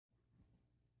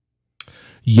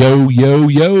Yo, yo,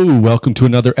 yo. Welcome to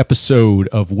another episode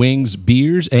of Wings,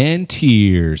 Beers, and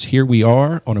Tears. Here we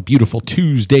are on a beautiful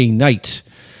Tuesday night.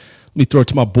 Let me throw it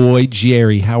to my boy,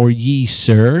 Jerry. How are ye,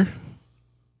 sir?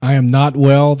 I am not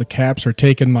well. The Caps are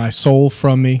taking my soul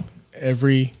from me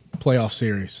every playoff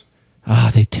series.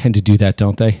 They tend to do that,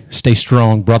 don't they? Stay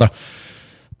strong, brother.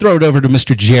 Throw it over to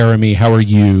Mr. Jeremy. How are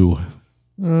you?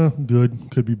 Good.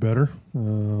 Could be better.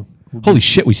 Holy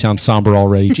shit, we sound somber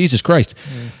already. Jesus Christ.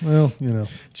 Well, you know.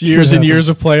 It's years and years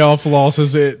of playoff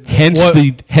losses.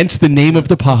 Hence the name of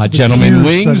the pod, gentlemen. Tears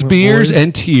Wings, segment, Beers, boys.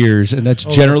 and Tears. And that's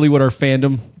generally what our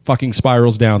fandom fucking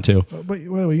spirals down to. But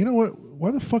wait, you know what?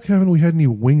 Why the fuck haven't we had any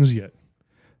wings yet?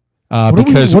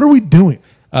 Because What are we doing?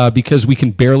 because we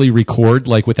can barely record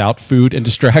like without food and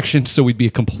distractions, so we'd be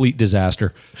a complete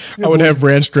disaster. I would have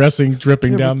ranch dressing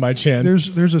dripping down my chin.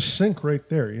 There's a sink right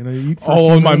there. You know, you eat for a All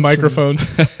few on my minutes microphone.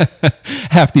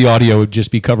 Half the audio would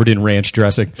just be covered in ranch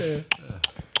dressing.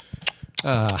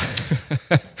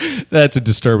 That's a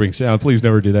disturbing sound. Please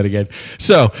never do that again.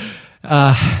 So,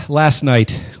 last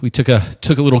night we took a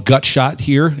little gut shot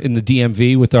here in the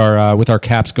DMV with our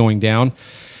Caps going down,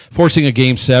 forcing a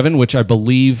Game 7, which I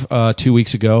believe 2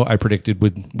 weeks ago I predicted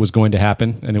was going to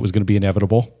happen, and it was going to be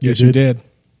inevitable. Yes, you did.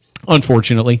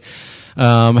 Unfortunately.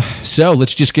 So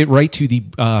let's just get right to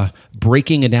the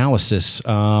breaking analysis.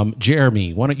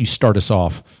 Jeremy, why don't you start us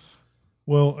off?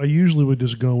 Well, I usually would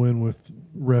just go in with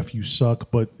ref, you suck,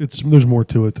 but there's more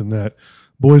to it than that.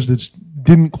 Boys that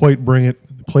didn't quite bring it,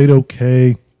 played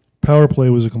okay. Power play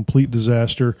was a complete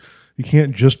disaster. You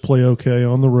can't just play okay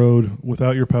on the road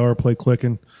without your power play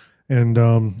clicking. And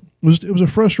it was a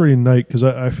frustrating night because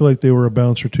I feel like they were a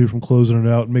bounce or two from closing it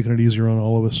out and making it easier on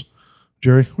all of us.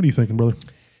 Jerry, what are you thinking, brother?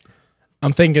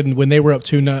 I'm thinking when they were up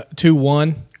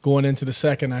 2-1 going into the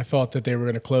second, I thought that they were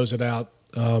going to close it out.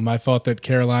 I thought that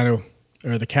Carolina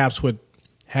or the Caps would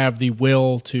have the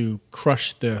will to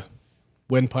crush the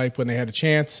windpipe when they had a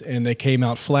chance, and they came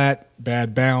out flat,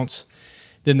 bad bounce.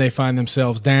 Then they find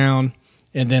themselves down,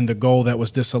 and then the goal that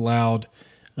was disallowed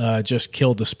just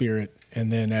killed the spirit.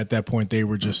 And then at that point, they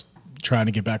were just trying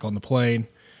to get back on the plane.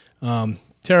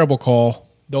 Terrible call.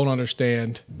 Don't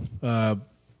understand. I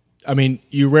mean,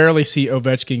 you rarely see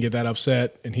Ovechkin get that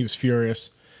upset, and he was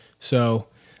furious. So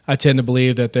I tend to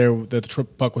believe that the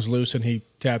puck was loose and he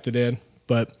tapped it in.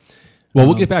 But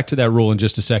We'll get back to that rule in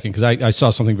just a second because I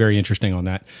saw something very interesting on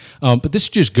that. But this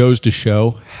just goes to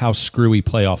show how screwy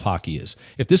playoff hockey is.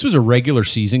 If this was a regular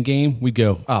season game, we'd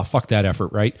go, fuck that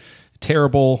effort, right?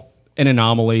 Terrible, an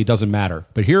anomaly, doesn't matter.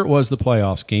 But here it was, the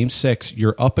playoffs, Game 6,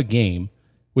 you're up a game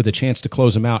with a chance to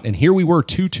close them out. And here we were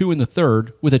 2-2 in the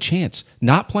third with a chance,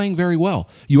 not playing very well.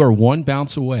 You are one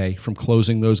bounce away from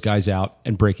closing those guys out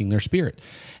and breaking their spirit.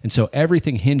 And so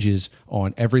everything hinges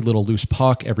on every little loose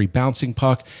puck, every bouncing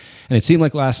puck. And it seemed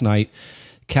like last night,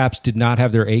 Caps did not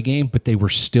have their A game, but they were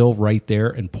still right there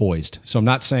and poised. So I'm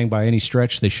not saying by any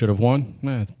stretch they should have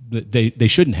won. They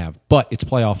shouldn't have. But it's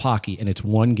playoff hockey, and it's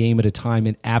one game at a time,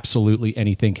 and absolutely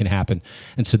anything can happen.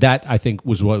 And so that, I think,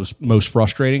 was what was most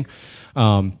frustrating.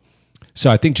 So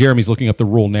I think Jeremy's looking up the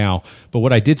rule now. But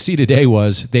what I did see today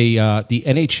was the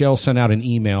NHL sent out an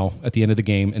email at the end of the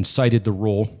game and cited the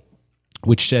rule,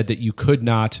 which said that you could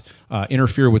not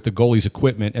interfere with the goalie's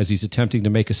equipment as he's attempting to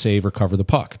make a save or cover the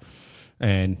puck.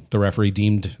 And the referee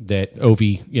deemed that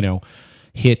Ovi,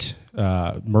 hit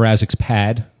Mrazek's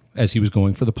pad as he was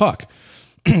going for the puck.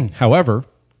 However,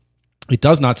 it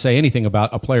does not say anything about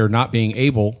a player not being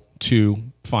able to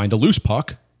find a loose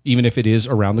puck, even if it is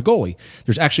around the goalie.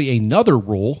 There's actually another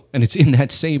rule, and it's in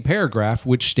that same paragraph,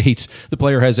 which states the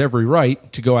player has every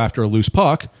right to go after a loose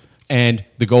puck, and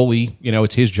the goalie,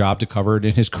 it's his job to cover it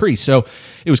in his crease. So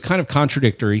it was kind of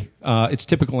contradictory. It's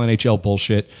typical NHL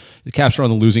bullshit. The Caps are on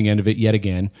the losing end of it yet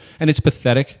again. And it's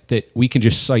pathetic that we can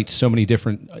just cite so many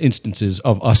different instances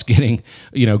of us getting,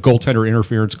 goaltender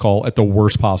interference call at the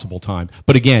worst possible time.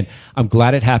 But again, I'm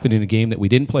glad it happened in a game that we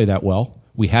didn't play that well.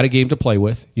 We had a game to play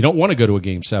with. You don't want to go to a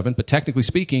Game 7, but technically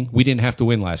speaking, we didn't have to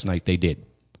win last night. They did.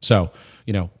 So,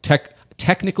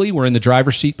 technically we're in the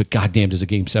driver's seat, but goddamn does a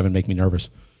Game 7 make me nervous.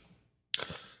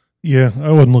 Yeah, I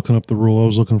wasn't looking up the rule. I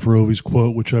was looking for Ovi's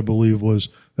quote, which I believe was,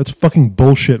 "That's fucking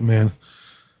bullshit, man."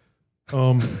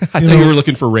 I thought you were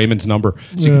looking for Raymond's number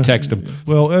so you can text him.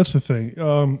 Well, that's the thing.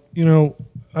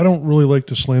 I don't really like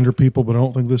to slander people, but I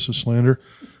don't think this is slander.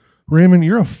 Raymond,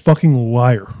 you're a fucking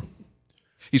liar.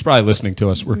 He's probably listening to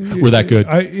us. We're that good.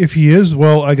 If he is,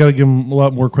 well, I got to give him a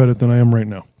lot more credit than I am right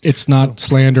now. it's not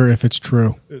slander if it's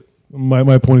true.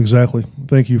 My point exactly.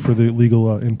 Thank you for the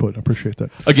legal input. I appreciate that.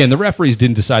 Again, the referees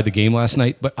didn't decide the game last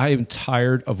night, but I am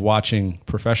tired of watching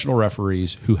professional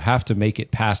referees who have to make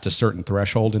it past a certain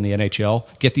threshold in the NHL,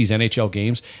 get these NHL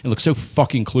games, and look so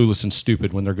fucking clueless and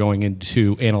stupid when they're going in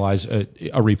to analyze a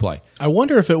replay. I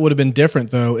wonder if it would have been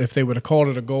different, though, if they would have called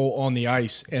it a goal on the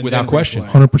ice. And Without then question.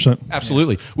 replay. 100%.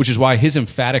 Absolutely. Which is why his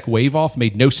emphatic wave off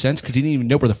made no sense because he didn't even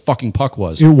know where the fucking puck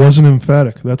was. It wasn't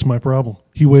emphatic. That's my problem.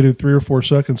 He waited 3 or 4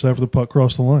 seconds after the puck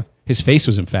crossed the line. His face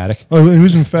was emphatic. Oh, he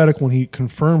was emphatic when he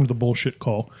confirmed the bullshit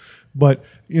call. But,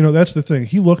 that's the thing.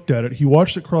 He looked at it. He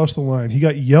watched it cross the line. He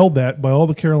got yelled at by all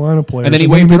the Carolina players. And then he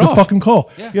waved made it the off. fucking call.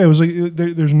 Yeah. It was like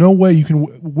there's no way you can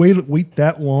wait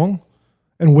that long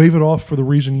and wave it off for the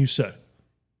reason you said.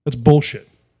 That's bullshit.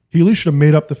 He at least should have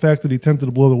made up the fact that he attempted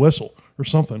to blow the whistle or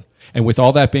something. And with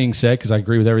all that being said, because I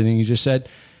agree with everything you just said,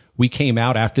 we came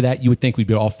out after that. You would think we'd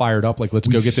be all fired up, like let's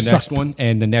go get the next sucked. one.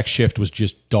 And the next shift was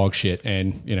just dog shit.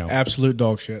 And Absolute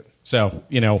dog shit. so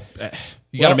you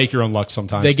got to make your own luck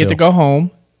sometimes. They get too. to go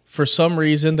home. For some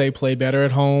reason, they play better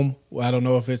at home. I don't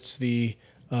know if it's the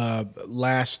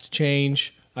last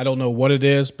change. I don't know what it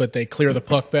is, but they clear the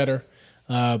puck better.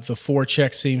 The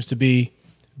forecheck seems to be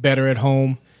better at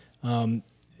home. The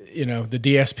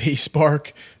DSP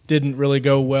Spark didn't really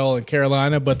go well in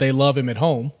Carolina, but they love him at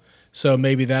home. So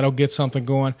maybe that'll get something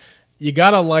going. You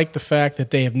got to like the fact that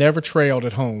they have never trailed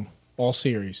at home all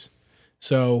series.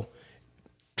 So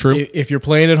True. if you're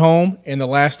playing at home and the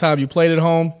last time you played at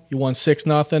home, you won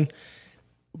 6-0,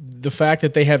 the fact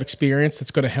that they have experience,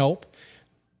 that's going to help.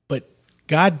 But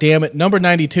God damn it, number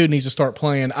 92 needs to start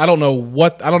playing. I don't know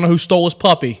who stole his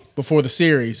puppy before the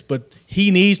series, but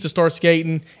he needs to start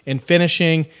skating and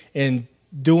finishing and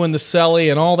doing the celly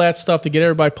and all that stuff to get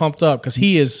everybody pumped up because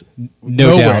he is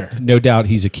nowhere. No doubt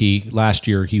he's a key. Last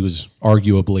year, he was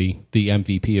arguably the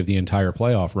MVP of the entire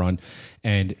playoff run.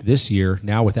 And this year,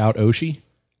 now without Oshie,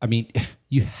 I mean,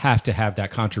 you have to have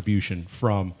that contribution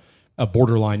from a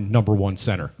borderline number one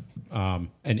center. And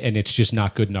it's just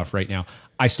not good enough right now.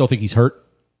 I still think he's hurt.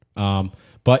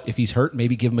 But if he's hurt,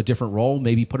 maybe give him a different role.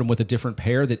 Maybe put him with a different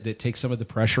pair that takes some of the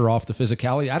pressure off the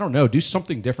physicality. I don't know. Do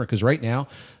something different because right now,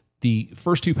 the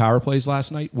first 2 power plays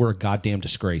last night were a goddamn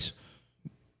disgrace.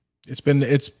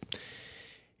 If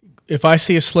I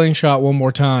see a slingshot one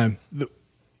more time,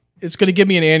 it's going to give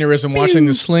me an aneurysm watching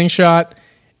the slingshot,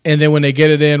 and then when they get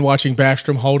it in, watching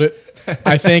Backstrom hold it.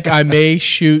 I think I may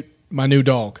shoot my new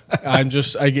dog.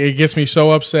 It gets me so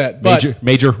upset. But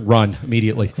Major run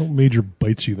immediately. Oh, Major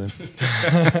bites you then.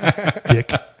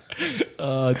 Dick.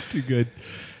 It's too good.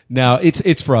 Now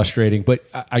it's frustrating, but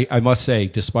I must say,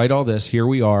 despite all this, here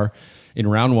we are in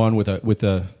round 1 with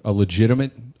a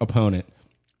legitimate opponent,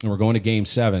 and we're going to Game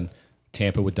 7.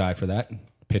 Tampa would die for that.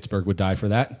 Pittsburgh would die for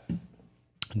that.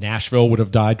 Nashville would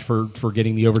have died for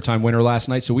getting the overtime winner last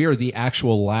night. So we are the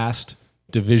actual last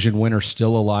division winner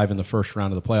still alive in the first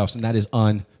round of the playoffs, and that is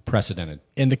unprecedented.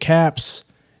 And the Caps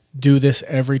do this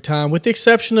every time, with the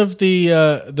exception of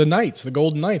the Knights, the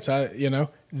Golden Knights.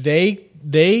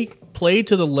 They play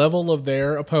to the level of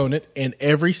their opponent, and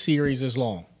every series is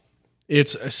long.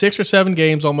 It's 6 or 7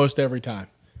 games almost every time.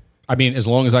 I mean, as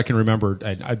long as I can remember,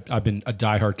 I've been a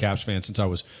diehard Caps fan since I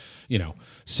was,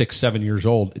 6, 7 years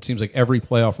old. It seems like every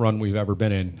playoff run we've ever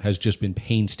been in has just been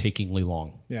painstakingly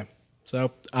long. Yeah.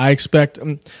 So I expect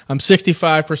I'm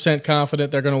 65%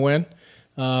 confident they're going to win,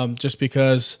 just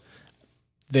because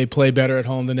they play better at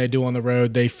home than they do on the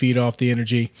road. They feed off the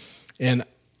energy, and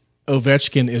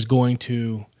Ovechkin is going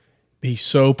to be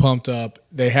so pumped up.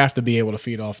 They have to be able to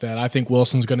feed off that. I think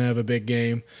Wilson's going to have a big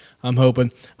game. I'm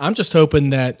just hoping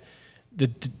that the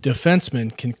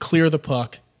defensemen can clear the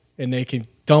puck and they can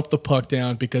dump the puck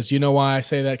down, because you know why I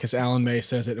say that? Because Alan May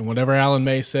says it, and whatever Alan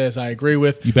May says, I agree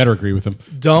with. You better agree with him.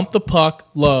 Dump the puck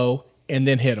low and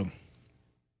then hit him.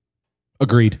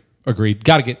 Agreed.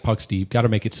 Got to get pucks deep. Got to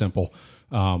make it simple.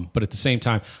 But at the same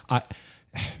time, I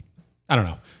don't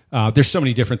know. There's so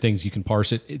many different things you can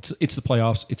parse it. It's the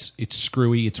playoffs. It's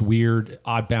screwy. It's weird.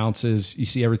 Odd bounces. You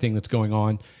see everything that's going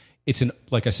on. It's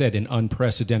like I said, an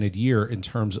unprecedented year in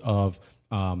terms of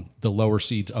the lower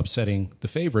seeds upsetting the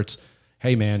favorites.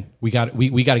 Hey man, we got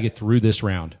to get through this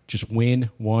round. Just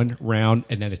win one round,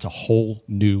 and then it's a whole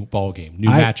new ball game, new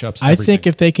matchups. I think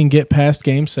if they can get past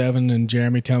Game 7, and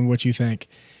Jeremy, tell me what you think,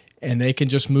 and they can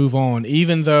just move on,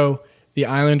 even though the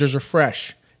Islanders are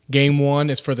fresh. Game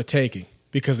 1 is for the taking,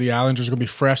 because the Islanders are going to be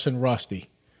fresh and rusty.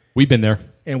 We've been there,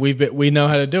 and we know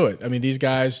how to do it. I mean, these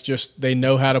guys they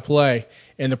know how to play,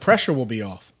 and the pressure will be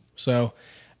off. So,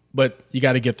 but you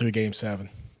got to get through Game 7.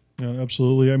 Yeah,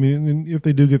 absolutely. I mean, if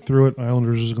they do get through it,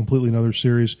 Islanders is a completely another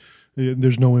series.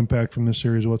 There's no impact from this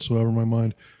series whatsoever in my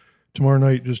mind. tomorrow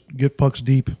night, just get pucks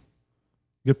deep,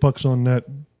 get pucks on net.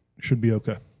 Should be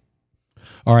okay.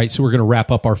 All right, so we're going to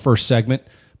wrap up our first segment.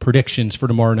 Predictions for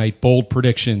tomorrow night. Bold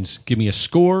predictions. Give me a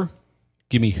score.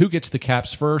 Give me who gets the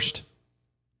Caps first.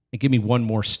 And give me one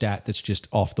more stat that's just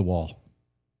off the wall.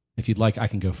 If you'd like, I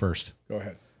can go first. Go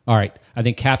ahead. All right. I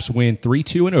think Caps win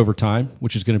 3-2 in overtime,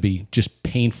 which is going to be just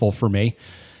painful for me.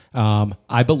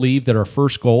 I believe that our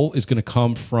first goal is going to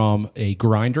come from a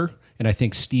grinder, and I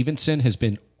think Stevenson has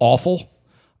been awful.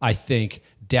 I think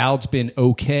Dowd's been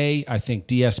okay. I think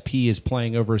DSP is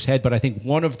playing over his head, but I think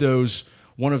one of those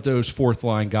fourth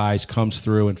line guys comes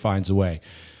through and finds a way.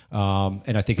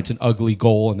 And I think it's an ugly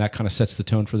goal, and that kind of sets the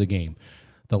tone for the game.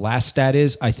 The last stat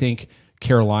is I think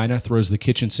Carolina throws the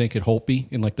kitchen sink at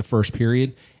Holtby in like the first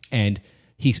period, and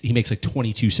he makes like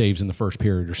 22 saves in the first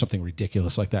period or something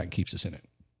ridiculous like that and keeps us in it.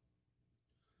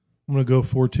 I'm going to go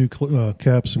 4-2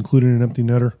 Caps, including an empty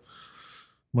netter.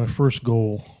 My first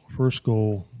goal,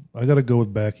 I got to go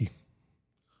with Backy.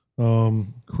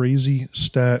 Crazy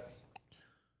stat.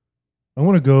 I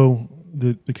want to go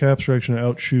the Caps are actually going to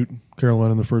outshoot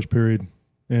Carolina in the first period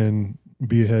and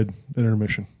be ahead at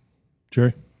intermission.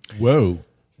 Jerry? Whoa.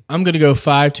 I'm going to go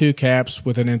 5-2 Caps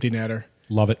with an empty netter.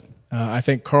 Love it. I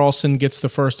think Carlson gets the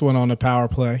first one on the power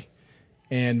play.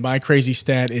 And my crazy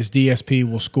stat is DSP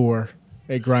will score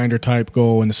a grinder-type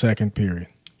goal in the second period.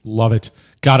 Love it.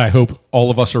 God, I hope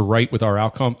all of us are right with our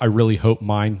outcome. I really hope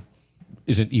mine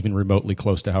isn't even remotely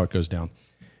close to how it goes down.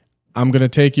 I'm going to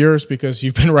take yours because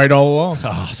you've been right all along.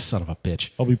 Oh, son of a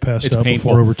bitch. I'll be passed It's out painful.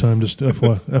 before overtime, just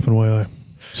FYI.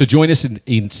 So join us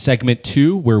in segment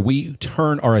 2 where we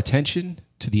turn our attention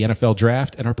to the NFL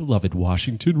draft and our beloved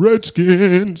Washington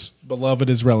Redskins. Beloved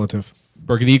is relative.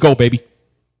 Burgundy Gold, baby.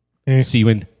 Eh. See you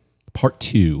in part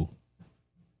 2.